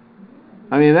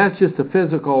 I mean, that's just a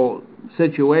physical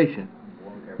situation.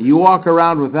 You walk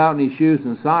around without any shoes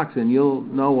and socks, and you'll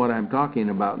know what I'm talking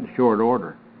about in short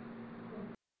order.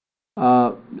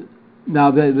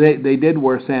 Now, they did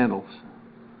wear sandals,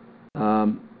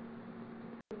 and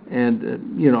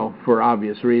for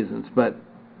obvious reasons. But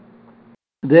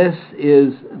this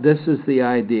is the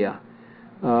idea,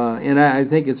 and I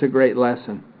think it's a great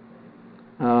lesson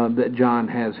that John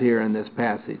has here in this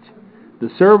passage. The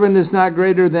servant is not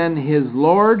greater than his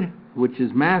Lord, which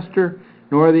is master,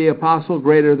 nor the apostle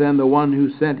greater than the one who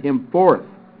sent him forth.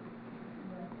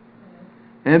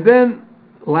 And then,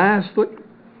 lastly,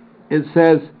 it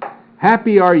says,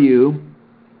 happy are you,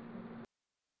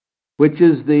 which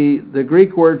is the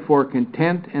Greek word for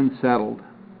content and settled,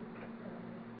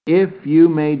 if you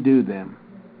may do them.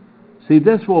 See,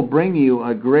 this will bring you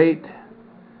a great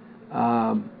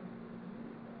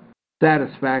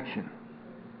satisfaction,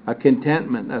 a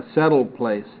contentment, a settled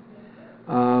place.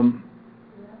 Well,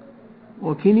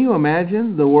 can you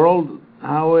imagine the world,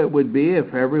 how it would be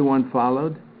if everyone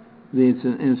followed the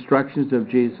instructions of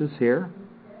Jesus here?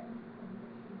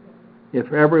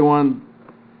 If everyone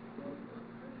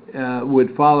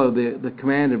would follow the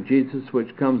command of Jesus,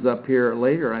 which comes up here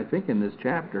later, I think, in this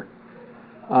chapter,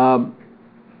 or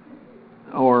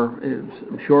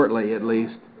shortly at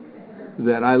least,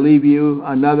 that I leave you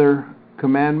another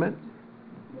commandment,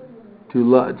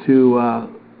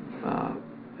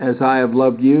 as I have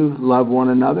loved you, love one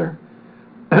another.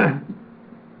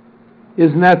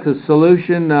 Isn't that the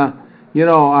solution?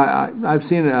 I've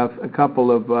seen a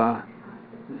couple of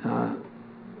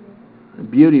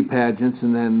beauty pageants,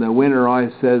 and then the winner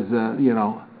always says,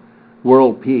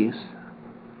 world peace.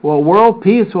 Well, world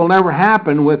peace will never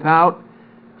happen without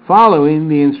following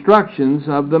the instructions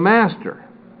of the Master.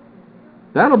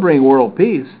 That'll bring world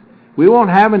peace. We won't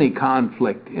have any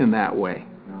conflict in that way.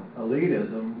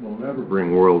 Elitism will never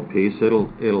bring world peace. It'll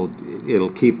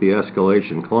keep the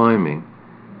escalation climbing.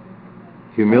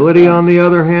 Humility, on the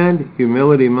other hand,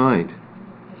 humility might.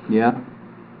 Yeah.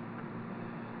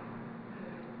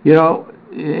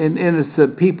 And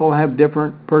it's people have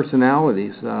different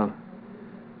personalities,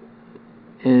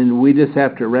 and we just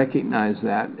have to recognize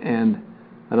that. And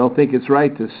I don't think it's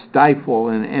right to stifle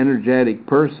an energetic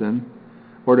person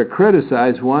or to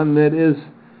criticize one that is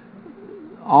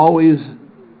always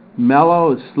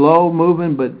mellow, slow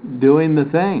moving, but doing the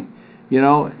thing.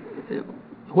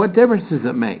 What difference does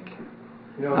it make?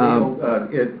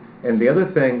 And the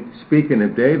other thing, speaking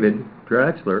of David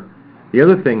Draxler, the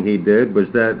other thing he did was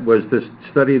this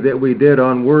study that we did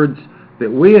on words that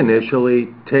we initially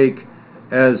take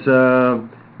as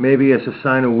maybe as a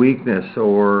sign of weakness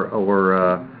or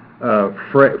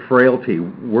frailty.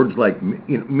 Words like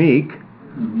meek,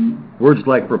 mm-hmm. Words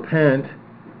like repent.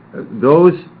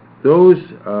 Those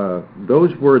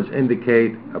words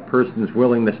indicate a person's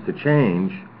willingness to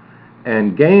change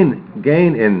and gain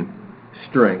in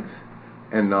strength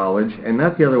and knowledge, and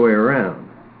not the other way around.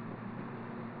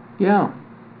 Yeah.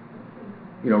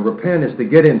 Repent is to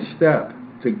get in step,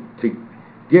 to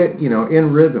get,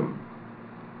 in rhythm.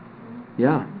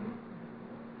 Yeah.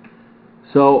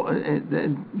 So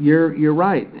you're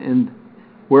right, and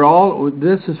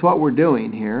this is what we're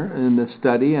doing here in this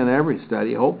study, and every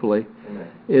study, hopefully,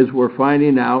 is we're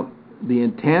finding out the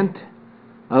intent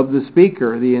of the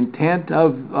speaker, the intent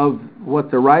of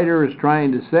what the writer is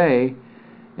trying to say,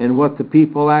 and what the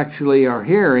people actually are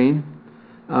hearing.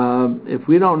 If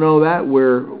we don't know that,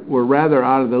 we're rather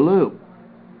out of the loop.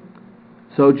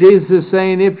 So Jesus is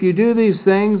saying, if you do these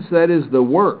things, that is the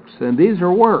works, and these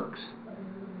are works.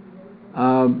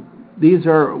 These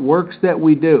are works that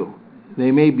we do.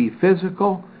 They may be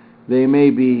physical, they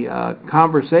may be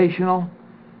conversational,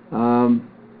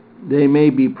 they may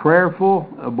be prayerful.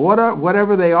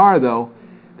 Whatever they are, though,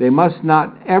 they must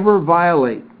not ever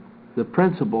violate the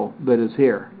principle that is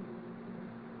here.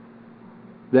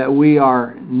 That we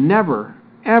are never,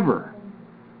 ever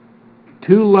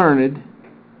too learned,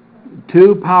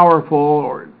 too powerful,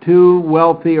 or too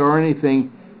wealthy, or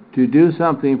anything to do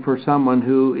something for someone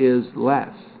who is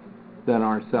less than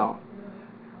ourselves.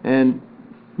 And,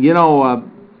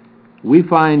 We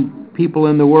find people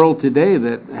in the world today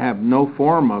that have no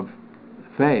form of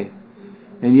faith,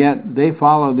 and yet they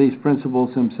follow these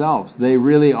principles themselves. They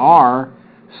really are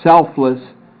selfless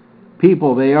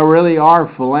people. They really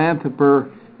are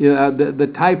philanthropers.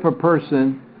 The type of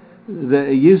person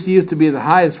that used to be the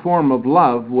highest form of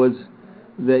love was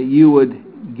that you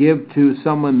would give to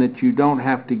someone that you don't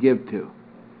have to give to.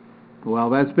 Well,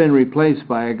 that's been replaced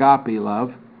by agape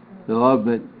love, the love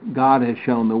that God has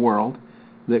shown the world,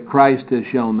 that Christ has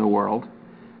shown the world,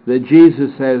 that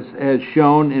Jesus has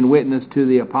shown and witnessed to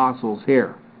the apostles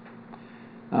here.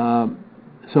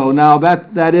 So now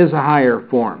that is a higher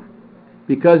form,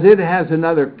 because it has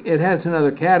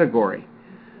another category.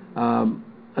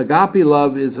 Agape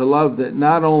love is a love that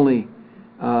not only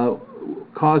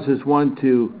causes one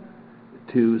to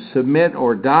submit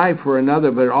or die for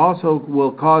another, but it also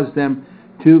will cause them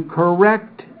to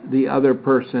correct the other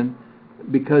person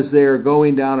because they are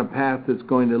going down a path that's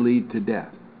going to lead to death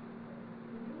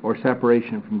or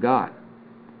separation from God.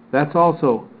 That's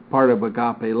also part of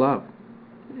agape love.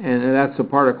 And that's the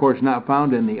part, of course, not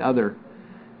found in the other.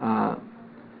 When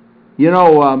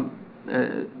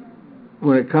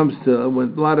it comes to,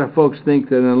 when a lot of folks think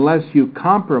that unless you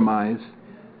compromise,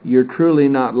 you're truly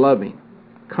not loving.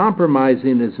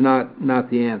 Compromising is not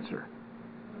the answer.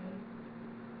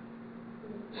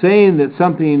 Saying that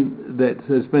something that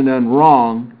has been done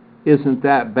wrong isn't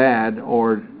that bad,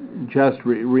 or just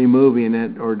removing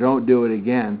it, or don't do it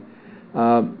again,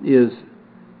 is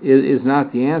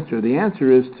not the answer. The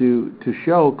answer is to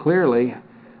show clearly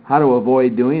how to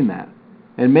avoid doing that,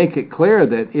 and make it clear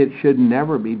that it should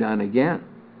never be done again.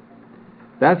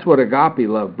 That's what agape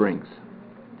love brings.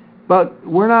 But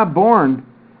we're not born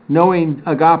knowing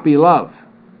agape love.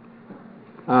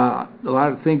 A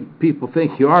lot of people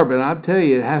think you are, but I'll tell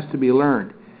you, it has to be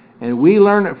learned. And we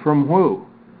learn it from who?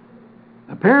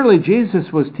 Apparently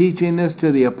Jesus was teaching this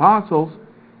to the apostles.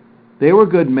 They were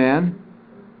good men.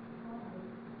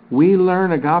 We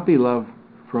learn agape love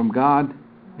from God,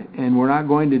 and we're not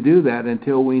going to do that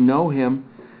until we know Him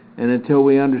and until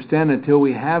we understand, until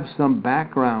we have some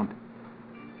background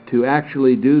to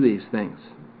actually do these things.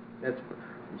 That's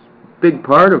a big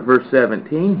part of verse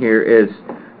 17 here is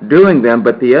doing them,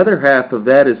 but the other half of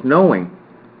that is knowing.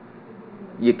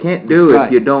 You can't do it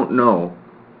if you don't know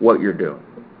what you're doing.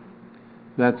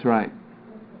 That's right.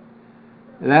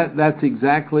 That's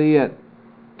exactly it.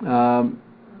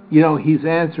 He's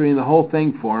answering the whole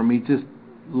thing for him. He's just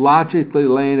logically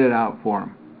laying it out for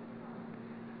him.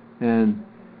 And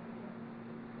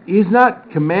he's not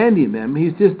commanding them.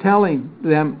 He's just telling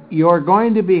them, you're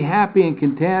going to be happy and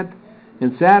content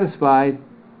and satisfied,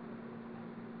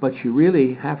 but you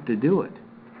really have to do it.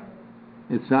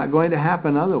 It's not going to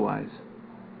happen otherwise.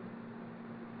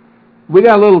 We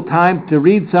got a little time to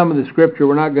read some of the scripture.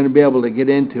 We're not going to be able to get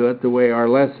into it the way our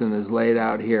lesson is laid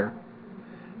out here.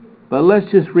 But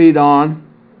let's just read on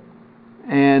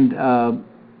until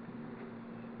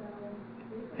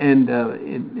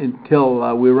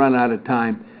we run out of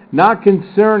time. Not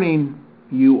concerning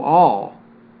you all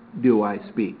do I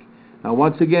speak. Now,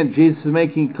 once again, Jesus is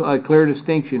making a clear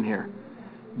distinction here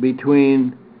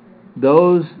between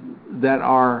those that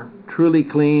are truly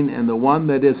clean and the one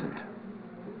that isn't.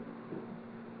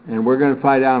 And we're going to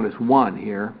find out it's one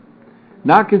here.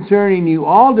 Not concerning you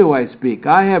all do I speak.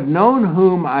 I have known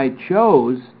whom I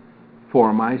chose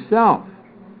for myself.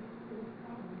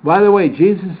 By the way,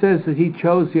 Jesus says that He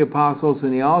chose the apostles,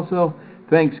 and He also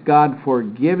thanks God for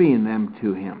giving them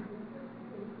to Him.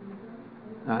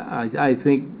 I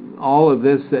think all of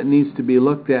this that needs to be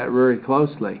looked at very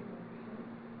closely.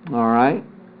 All right?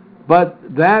 But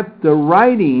that the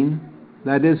writing,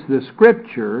 that is the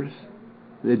scriptures,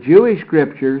 the Jewish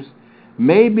scriptures,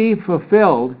 may be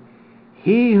fulfilled,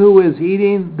 he who is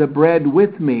eating the bread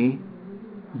with me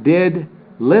did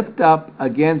lift up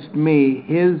against me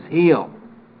his heel.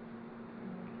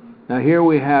 Now here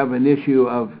we have an issue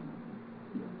of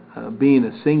being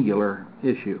a singular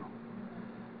issue.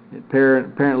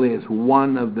 Apparently it's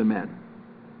one of the men.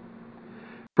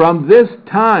 From this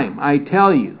time, I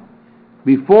tell you,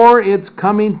 before it's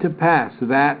coming to pass,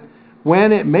 that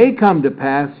when it may come to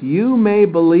pass, you may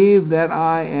believe that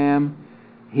I am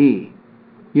He.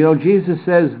 You know, Jesus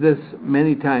says this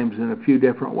many times in a few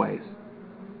different ways.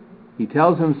 He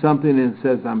tells them something and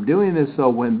says, I'm doing this so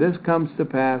when this comes to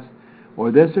pass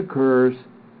or this occurs,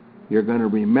 you're going to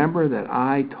remember that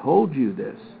I told you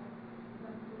this.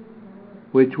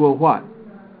 Which will what?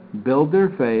 Build their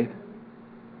faith,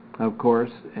 of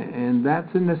course, and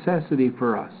that's a necessity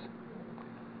for us.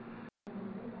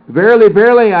 Verily,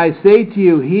 verily, I say to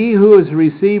you, he who is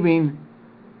receiving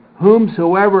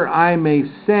whomsoever I may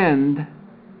send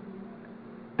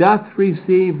doth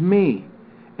receive me,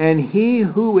 and he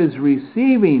who is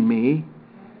receiving me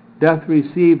doth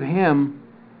receive him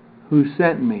who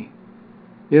sent me.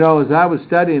 You know, as I was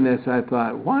studying this, I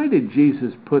thought, why did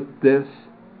Jesus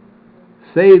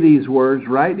say these words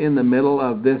right in the middle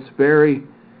of this very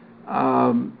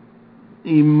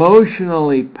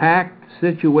emotionally packed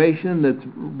situation that's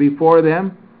before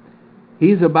them?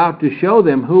 He's about to show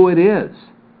them who it is.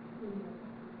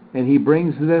 And he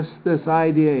brings this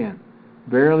idea in.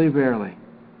 Verily, verily.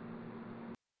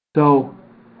 So,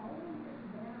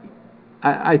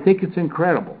 I think it's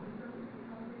incredible.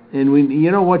 And you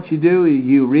know what you do?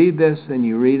 You read this and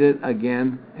you read it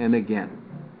again and again.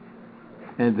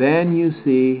 And then you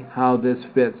see how this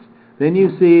fits. Then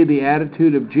you see the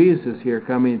attitude of Jesus here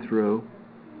coming through.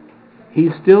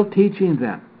 He's still teaching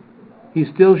them. He's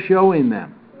still showing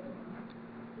them.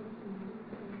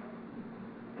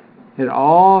 It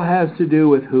all has to do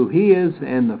with who he is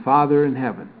and the Father in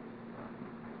heaven.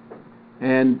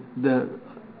 And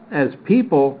as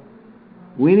people,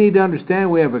 we need to understand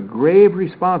we have a grave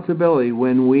responsibility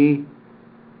when we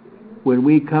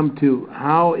come to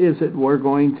how is it we're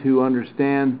going to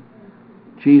understand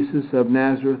Jesus of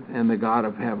Nazareth and the God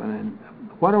of heaven. And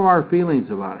what are our feelings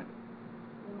about it?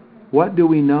 What do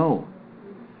we know?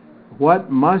 How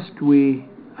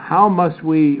must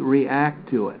we react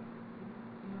to it?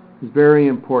 It's very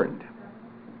important.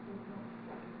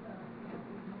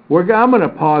 I'm going to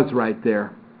pause right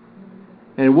there,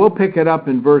 and we'll pick it up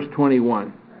in verse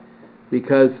 21,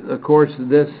 because, of course,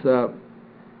 this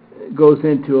goes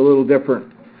into a little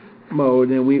different mode,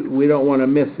 and we don't want to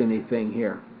miss anything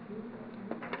here.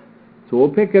 So we'll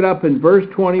pick it up in verse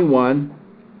 21,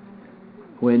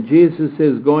 when Jesus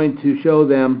is going to show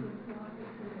them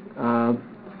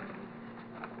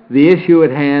the issue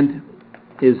at hand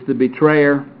is the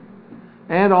betrayer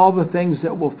and all the things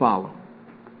that will follow.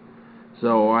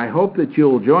 So I hope that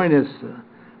you'll join us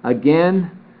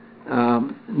again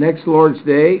next Lord's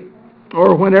Day,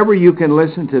 or whenever you can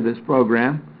listen to this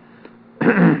program,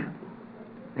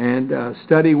 and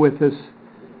study with us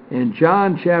in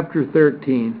John chapter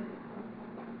 13,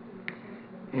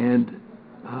 and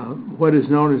what is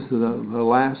known as the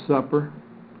Last Supper.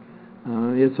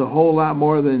 It's a whole lot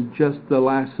more than just the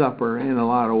Last Supper in a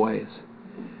lot of ways.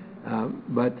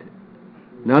 But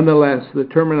nonetheless, the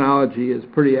terminology is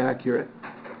pretty accurate.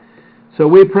 So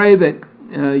we pray that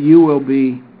you will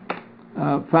be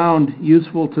found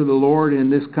useful to the Lord in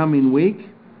this coming week.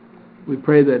 We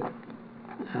pray that,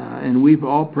 and we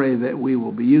all pray that we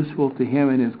will be useful to Him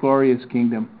in His glorious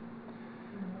kingdom.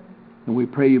 And we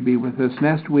pray you be with us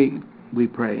next week, we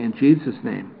pray. In Jesus'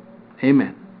 name,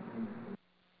 amen.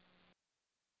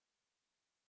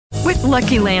 With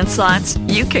Lucky Land Slots,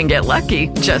 you can get lucky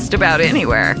just about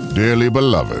anywhere. Dearly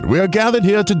beloved, we are gathered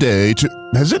here today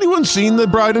to... Has anyone seen the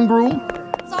bride and groom?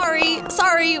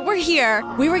 Sorry, we're here.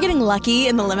 We were getting lucky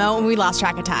in the limo and we lost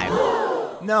track of time.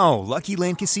 No, Lucky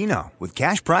Land Casino, with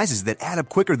cash prizes that add up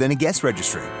quicker than a guest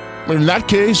registry. In that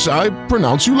case, I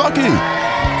pronounce you lucky.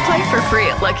 Play for free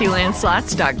at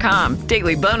LuckyLandSlots.com.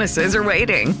 Daily bonuses are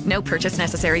waiting. No purchase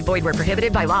necessary. Void where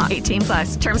prohibited by law.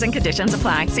 18+. Terms and conditions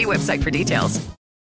apply. See website for details.